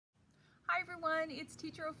everyone, it's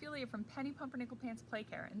Teacher Ophelia from Penny Pumpernickel Pants Play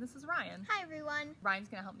Care, and this is Ryan. Hi everyone. Ryan's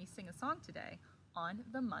going to help me sing a song today on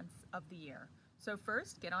the months of the year. So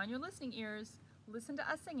first, get on your listening ears, listen to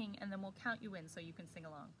us singing, and then we'll count you in so you can sing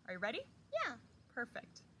along. Are you ready? Yeah.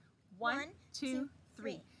 Perfect. One, two,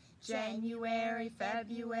 three. January,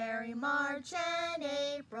 February, March, and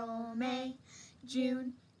April, May,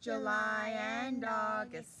 June, July, and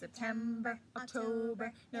August, September,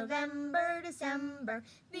 October, November, December.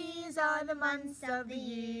 These are the months of the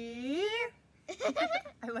year.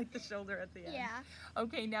 I like the shoulder at the end. Yeah.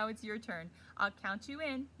 Okay, now it's your turn. I'll count you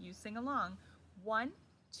in. You sing along. 1,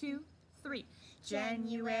 2, 3.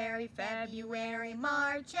 January, February,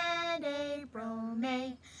 March, and April,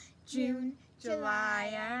 May, June,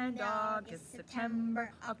 July, and August,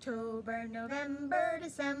 September, October, November,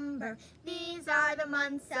 December. These are the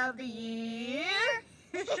months of the year.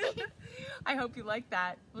 I hope you like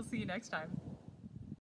that. We'll see you next time.